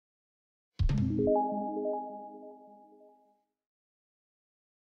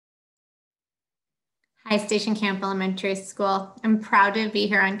Hi, Station Camp Elementary School. I'm proud to be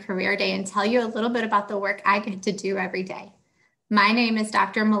here on Career Day and tell you a little bit about the work I get to do every day. My name is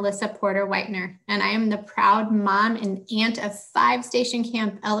Dr. Melissa Porter Whitener, and I am the proud mom and aunt of 5 Station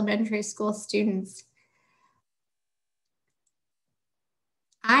Camp Elementary School students.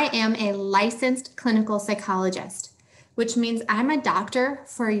 I am a licensed clinical psychologist, which means I'm a doctor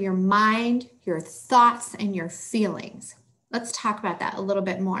for your mind, your thoughts, and your feelings. Let's talk about that a little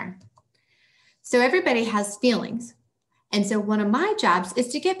bit more. So everybody has feelings. And so one of my jobs is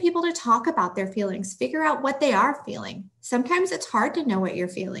to get people to talk about their feelings, figure out what they are feeling. Sometimes it's hard to know what you're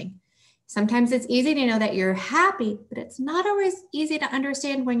feeling. Sometimes it's easy to know that you're happy, but it's not always easy to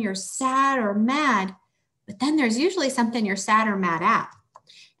understand when you're sad or mad. But then there's usually something you're sad or mad at.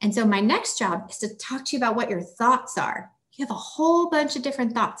 And so my next job is to talk to you about what your thoughts are. You have a whole bunch of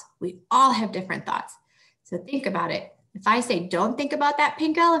different thoughts. We all have different thoughts. So think about it. If I say, don't think about that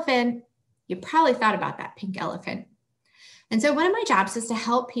pink elephant, you probably thought about that pink elephant. And so one of my jobs is to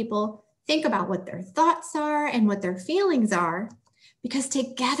help people think about what their thoughts are and what their feelings are, because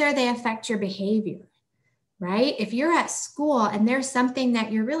together they affect your behavior, right? If you're at school and there's something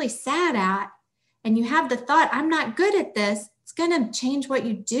that you're really sad at, and you have the thought, I'm not good at this, it's going to change what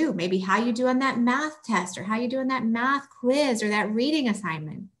you do, maybe how you do on that math test or how you do on that math quiz or that reading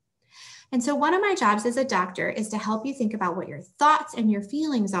assignment. And so one of my jobs as a doctor is to help you think about what your thoughts and your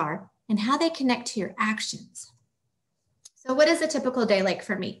feelings are and how they connect to your actions. So what is a typical day like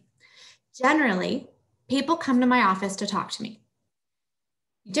for me? Generally, people come to my office to talk to me.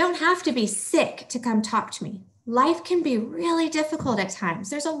 You don't have to be sick to come talk to me. Life can be really difficult at times.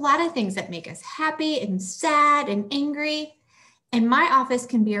 There's a lot of things that make us happy and sad and angry. And my office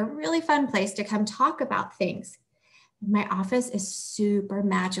can be a really fun place to come talk about things. My office is super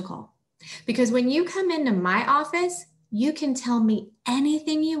magical because when you come into my office, you can tell me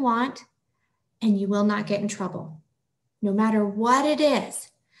anything you want and you will not get in trouble. No matter what it is,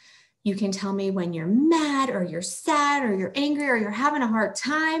 you can tell me when you're mad or you're sad or you're angry or you're having a hard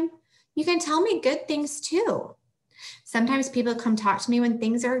time. You can tell me good things too. Sometimes people come talk to me when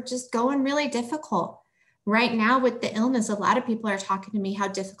things are just going really difficult. Right now with the illness, a lot of people are talking to me how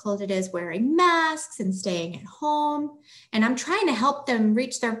difficult it is wearing masks and staying at home. And I'm trying to help them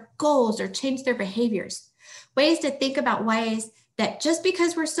reach their goals or change their behaviors. Ways to think about ways that just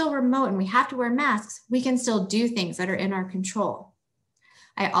because we're still remote and we have to wear masks, we can still do things that are in our control.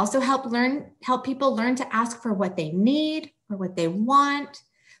 I also help people learn to ask for what they need or what they want.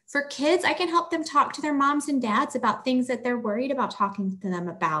 For kids, I can help them talk to their moms and dads about things that they're worried about talking to them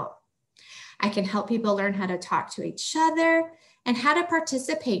about. I can help people learn how to talk to each other and how to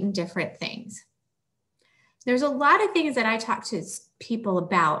participate in different things. There's a lot of things that I talk to people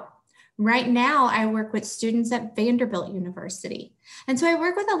about. Right now, I work with students at Vanderbilt University. And so I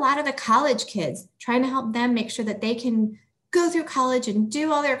work with a lot of the college kids, trying to help them make sure that they can go through college and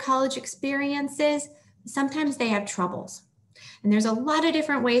do all their college experiences. Sometimes they have troubles. And there's a lot of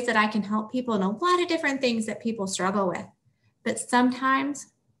different ways that I can help people and a lot of different things that people struggle with. But sometimes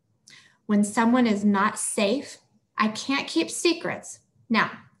when someone is not safe, I can't keep secrets. Now,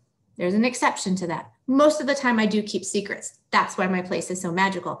 there's an exception to that. Most of the time I do keep secrets. That's why my place is so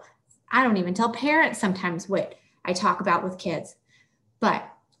magical. I don't even tell parents sometimes what I talk about with kids. But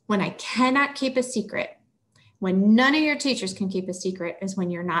when I cannot keep a secret, when none of your teachers can keep a secret, is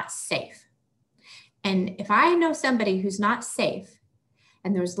when you're not safe. And if I know somebody who's not safe,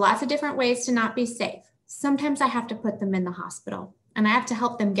 and there's lots of different ways to not be safe, sometimes I have to put them in the hospital and I have to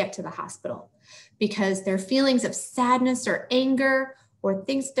help them get to the hospital because their feelings of sadness or anger or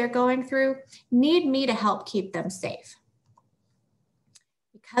things they're going through need me to help keep them safe.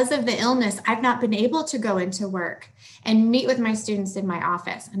 Because of the illness, I've not been able to go into work and meet with my students in my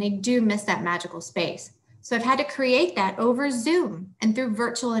office, and I do miss that magical space. So I've had to create that over Zoom and through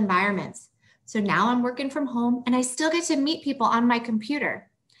virtual environments. So now I'm working from home and I still get to meet people on my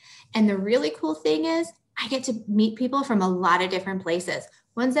computer. And the really cool thing is I get to meet people from a lot of different places.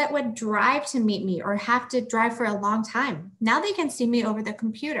 Ones that would drive to meet me or have to drive for a long time. Now they can see me over the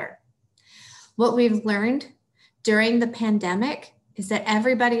computer. What we've learned during the pandemic is that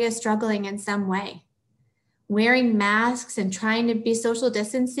everybody is struggling in some way. Wearing masks and trying to be social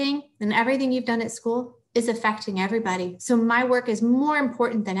distancing and everything you've done at school is affecting everybody. So my work is more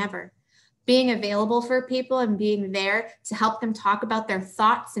important than ever. Being available for people and being there to help them talk about their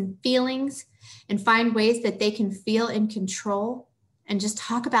thoughts and feelings and find ways that they can feel in control and just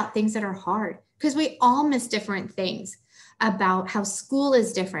talk about things that are hard. Because we all miss different things about how school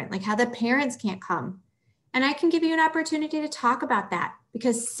is different, like how the parents can't come. And I can give you an opportunity to talk about that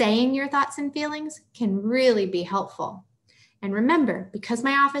because saying your thoughts and feelings can really be helpful. And remember, because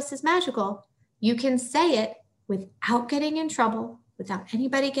my office is magical, You can say it without getting in trouble, without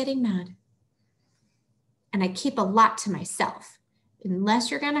anybody getting mad. And I keep a lot to myself,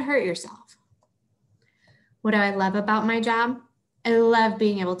 unless you're going to hurt yourself. What do I love about my job? I love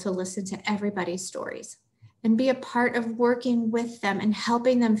being able to listen to everybody's stories and be a part of working with them and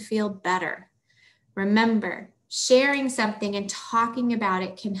helping them feel better. Remember, sharing something and talking about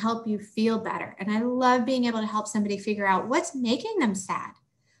it can help you feel better. And I love being able to help somebody figure out what's making them sad,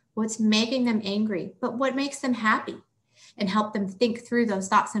 what's making them angry, but what makes them happy, and help them think through those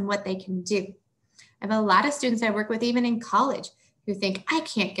thoughts and what they can do. I have a lot of students I work with, even in college, who think, I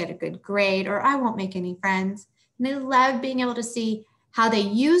can't get a good grade or I won't make any friends. And I love being able to see how they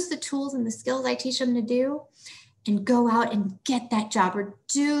use the tools and the skills I teach them to do and go out and get that job or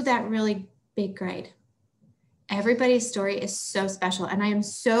do that really big grade. Everybody's story is so special. And I am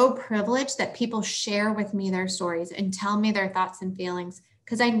so privileged that people share with me their stories and tell me their thoughts and feelings,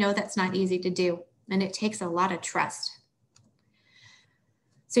 because I know that's not easy to do. And it takes a lot of trust.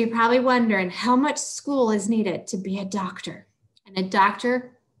 So you're probably wondering how much school is needed to be a doctor, and a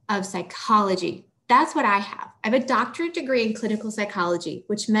doctor of psychology. That's what I have. I have a doctorate degree in clinical psychology,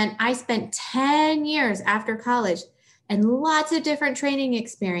 which meant I spent 10 years after college and lots of different training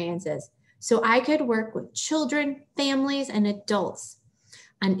experiences, so I could work with children, families, and adults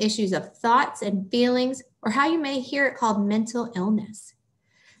on issues of thoughts and feelings, or how you may hear it called mental illness.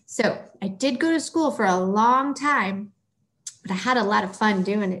 So I did go to school for a long time, but I had a lot of fun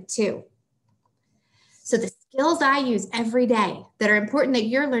doing it too. So the skills I use every day that are important that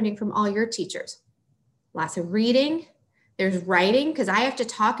you're learning from all your teachers: lots of reading, there's writing, because I have to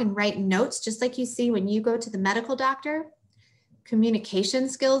talk and write notes just like you see when you go to the medical doctor. Communication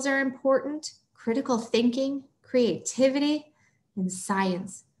skills are important, critical thinking, creativity, and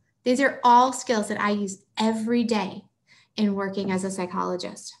science. These are all skills that I use every day in working as a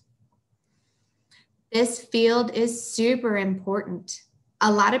psychologist. This field is super important.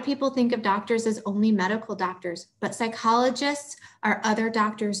 A lot of people think of doctors as only medical doctors, but psychologists are other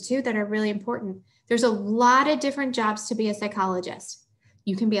doctors too that are really important. There's a lot of different jobs to be a psychologist.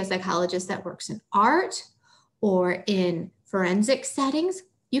 You can be a psychologist that works in art or in forensic settings.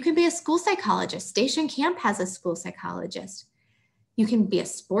 You can be a school psychologist. Station Camp has a school psychologist. You can be a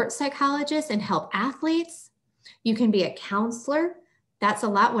sports psychologist and help athletes. You can be a counselor. That's a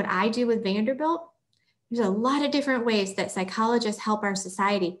lot what I do with Vanderbilt. There's a lot of different ways that psychologists help our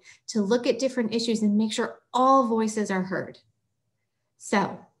society to look at different issues and make sure all voices are heard.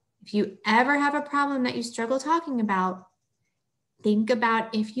 So if you ever have a problem that you struggle talking about, think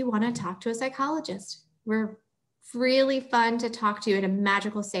about if you want to talk to a psychologist. We're really fun to talk to in a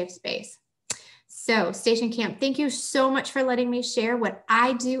magical, safe space. So Station Camp, thank you so much for letting me share what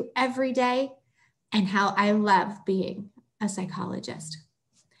I do every day and how I love being a psychologist.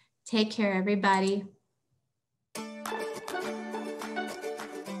 Take care, everybody.